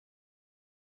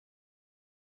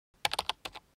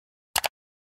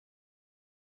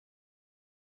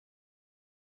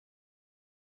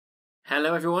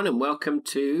Hello everyone and welcome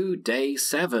to day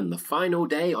 7, the final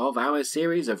day of our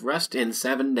series of Rust in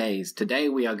 7 days. Today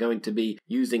we are going to be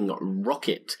using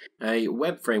Rocket, a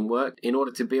web framework, in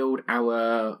order to build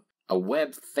a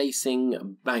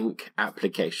web-facing bank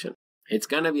application. It's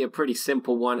going to be a pretty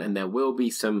simple one, and there will be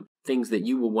some things that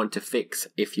you will want to fix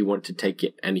if you want to take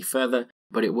it any further,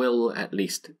 but it will at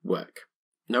least work.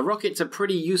 Now, Rocket's a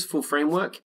pretty useful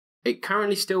framework. It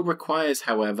currently still requires,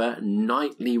 however,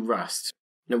 nightly Rust.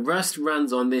 Now, Rust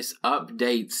runs on this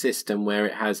update system where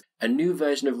it has a new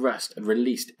version of Rust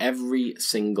released every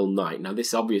single night. Now,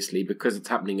 this obviously, because it's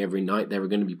happening every night, there are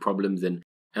going to be problems and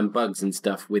bugs and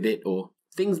stuff with it, or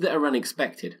things that are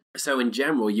unexpected. So in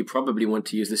general, you probably want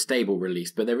to use the stable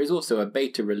release, but there is also a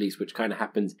beta release which kind of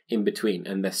happens in between,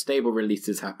 and the stable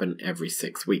releases happen every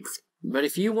 6 weeks. But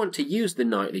if you want to use the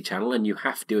nightly channel, and you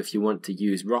have to if you want to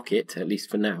use Rocket, at least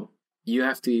for now, you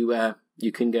have to,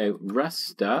 you can go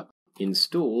rust up,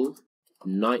 install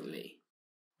nightly,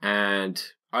 and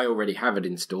I already have it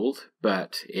installed,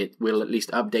 but it will at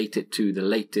least update it to the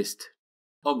latest.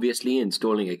 Obviously,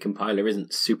 installing a compiler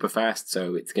isn't super fast,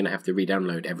 so it's going to have to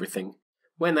re-download everything.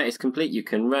 When that is complete, you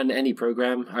can run any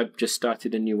program. I've just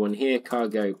started a new one here,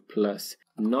 cargo plus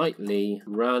nightly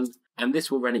run, and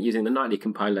this will run it using the nightly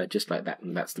compiler just like that,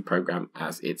 and that's the program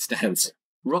as it stands.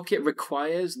 Rocket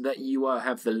requires that you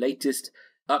have the latest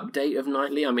update of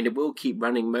nightly. I mean, it will keep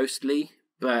running mostly,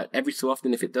 but every so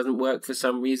often, if it doesn't work for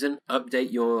some reason,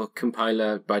 update your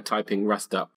compiler by typing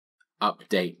rust up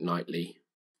update nightly,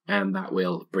 and that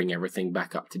will bring everything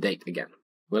back up to date again.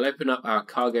 We'll open up our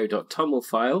cargo.toml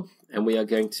file, and we are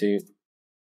going to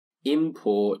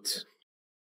import.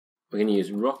 We're going to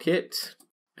use Rocket,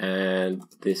 and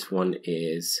this one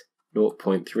is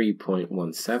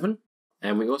 0.3.17,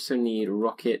 and we also need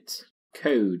Rocket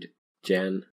code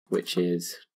gen, which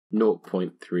is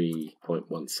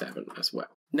 0.3.17 as well.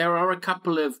 There are a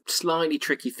couple of slightly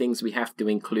tricky things we have to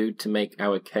include to make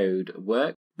our code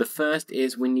work. The first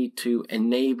is we need to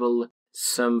enable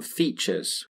some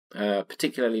features,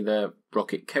 particularly the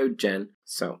Rocket code gen.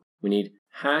 So we need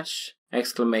hash,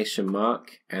 exclamation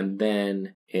mark, and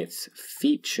then its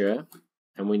feature,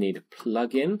 and we need a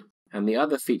plugin. And the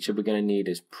other feature we're going to need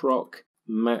is proc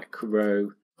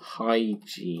macro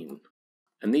hygiene.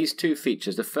 And these two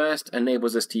features, the first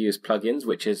enables us to use plugins,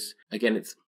 which is, again,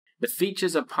 the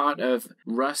features are part of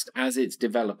Rust as it's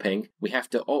developing. We have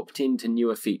to opt into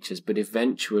newer features, but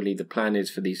eventually the plan is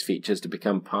for these features to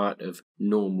become part of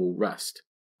normal Rust.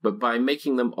 But by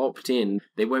making them opt in,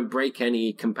 they won't break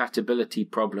any compatibility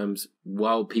problems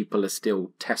while people are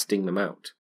still testing them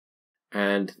out.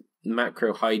 And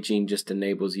macro hygiene just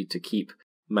enables you to keep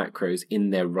macros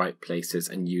in their right places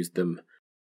and use them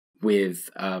with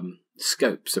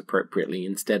scopes appropriately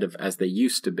instead of as they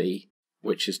used to be,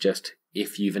 which is just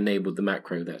if you've enabled the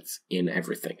macro that's in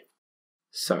everything.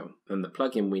 So, and the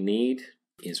plugin we need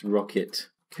is Rocket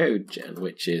code gen,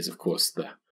 which is of course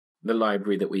the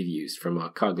library that we've used from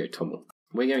our cargo toml.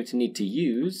 We're going to need to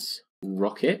use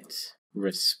Rocket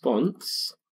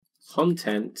response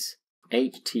content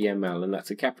HTML, and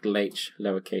that's a capital H,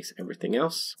 lowercase everything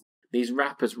else. These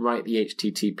wrappers write the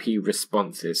HTTP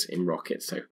responses in Rocket,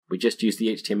 so we just use the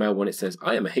HTML when it says,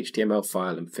 I am a HTML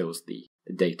file, and fills the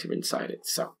data inside it.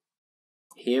 So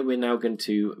here we're now going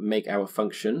to make our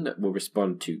function that will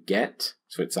respond to get.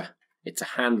 So it's a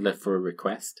handler for a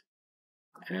request.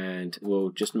 And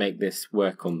we'll just make this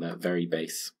work on the very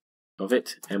base of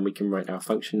it. And we can write our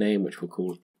function name, which we'll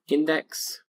call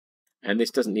index. And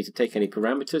this doesn't need to take any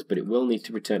parameters, but it will need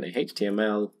to return a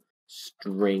HTML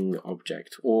string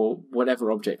object, or whatever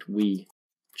object we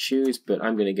choose, but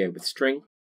I'm going to go with string.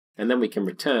 And then we can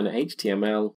return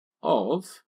HTML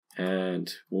of,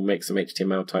 and we'll make some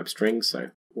HTML type strings,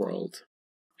 so world,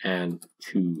 and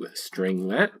to string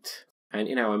that. And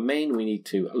in our main, we need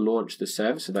to launch the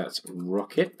server, so that's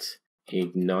Rocket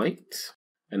ignite,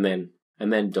 and then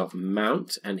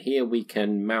 .mount, and here we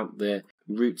can mount the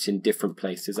roots in different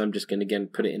places. I'm just going to again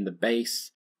put it in the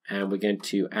base, and we're going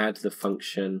to add the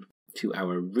function to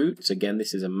our roots. Again,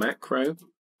 this is a macro,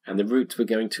 and the roots we're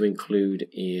going to include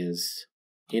is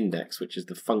index, which is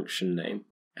the function name.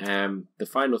 The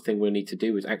final thing we'll need to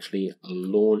do is actually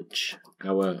launch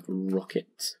our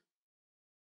Rocket.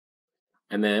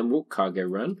 And then we'll cargo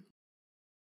run.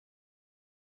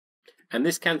 And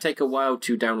this can take a while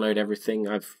to download everything.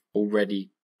 I've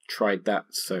already tried that.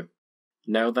 So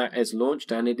now that is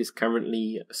launched, and it is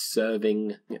currently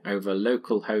serving over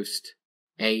localhost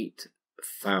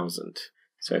 8000.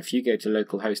 So if you go to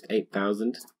localhost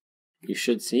 8000, you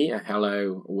should see a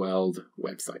Hello World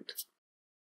website.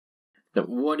 Now,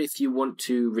 what if you want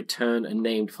to return a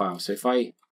named file? So if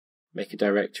I make a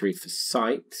directory for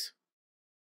site,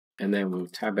 and then we'll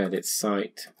tab edit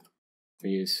site.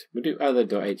 We'll do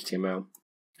other.html,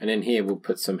 and then here we'll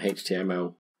put some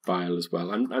HTML file as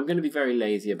well. I'm going to be very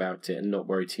lazy about it and not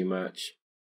worry too much.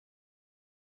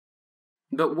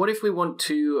 But what if we want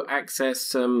to access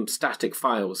some static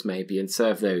files maybe and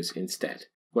serve those instead?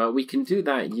 Well, we can do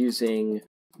that using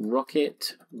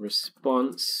rocket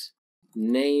response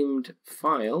named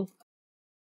file,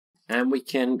 and we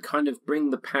can kind of bring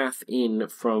the path in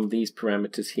from these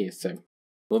parameters here. So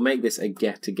we'll make this a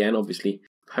get again. Obviously,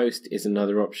 post is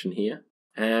another option here,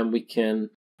 and we can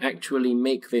actually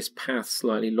make this path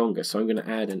slightly longer. So I'm going to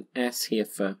add an S here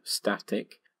for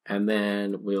static, and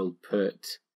then we'll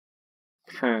put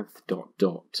path ...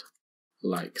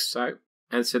 like so.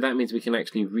 And so that means we can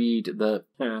actually read the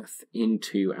path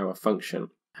into our function.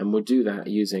 And we'll do that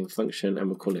using function, and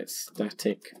we'll call it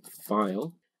static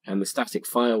file. And the static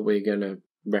file we're going to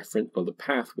reference, well, the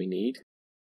path we need,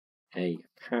 a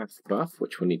path buff,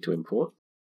 which we'll need to import.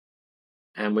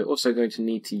 And we're also going to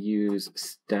need to use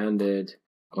standard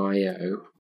IO.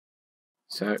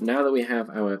 So now that we have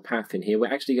our path in here,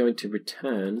 we're actually going to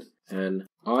return an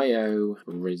IO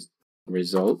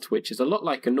result, which is a lot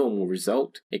like a normal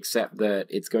result, except that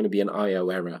it's going to be an IO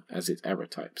error as its error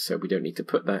type. So we don't need to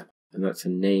put that, and that's a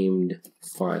named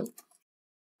file.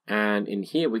 And in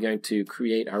here, we're going to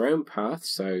create our own path.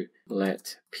 So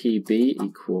let pb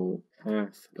equal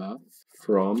path buff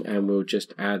from, and we'll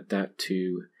just add that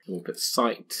to, we'll put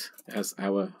site as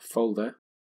our folder.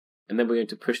 And then we're going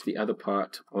to push the other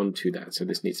part onto that. So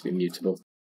this needs to be mutable.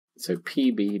 So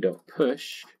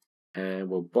pb.push, and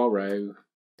we'll borrow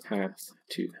path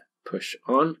to push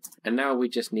on. And now we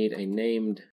just need a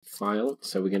named file.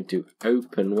 So we're going to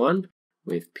open one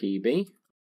with pb.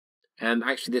 And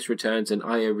actually this returns an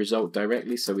IO result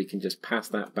directly, so we can just pass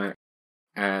that back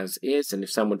as is. And if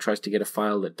someone tries to get a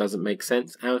file that doesn't make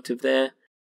sense out of there,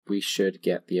 we should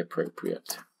get the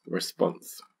appropriate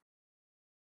response.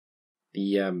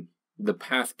 The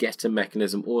path getter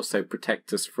mechanism also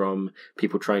protects us from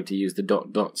people trying to use the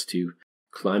dots to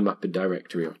climb up a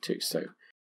directory or two. So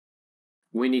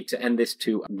we need to end this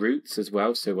to roots as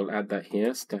well. So we'll add that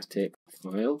here, static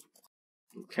file.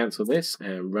 We'll cancel this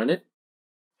and run it.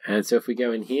 And so if we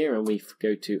go in here and we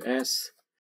go to s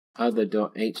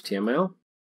other.html,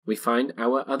 we find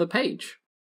our other page.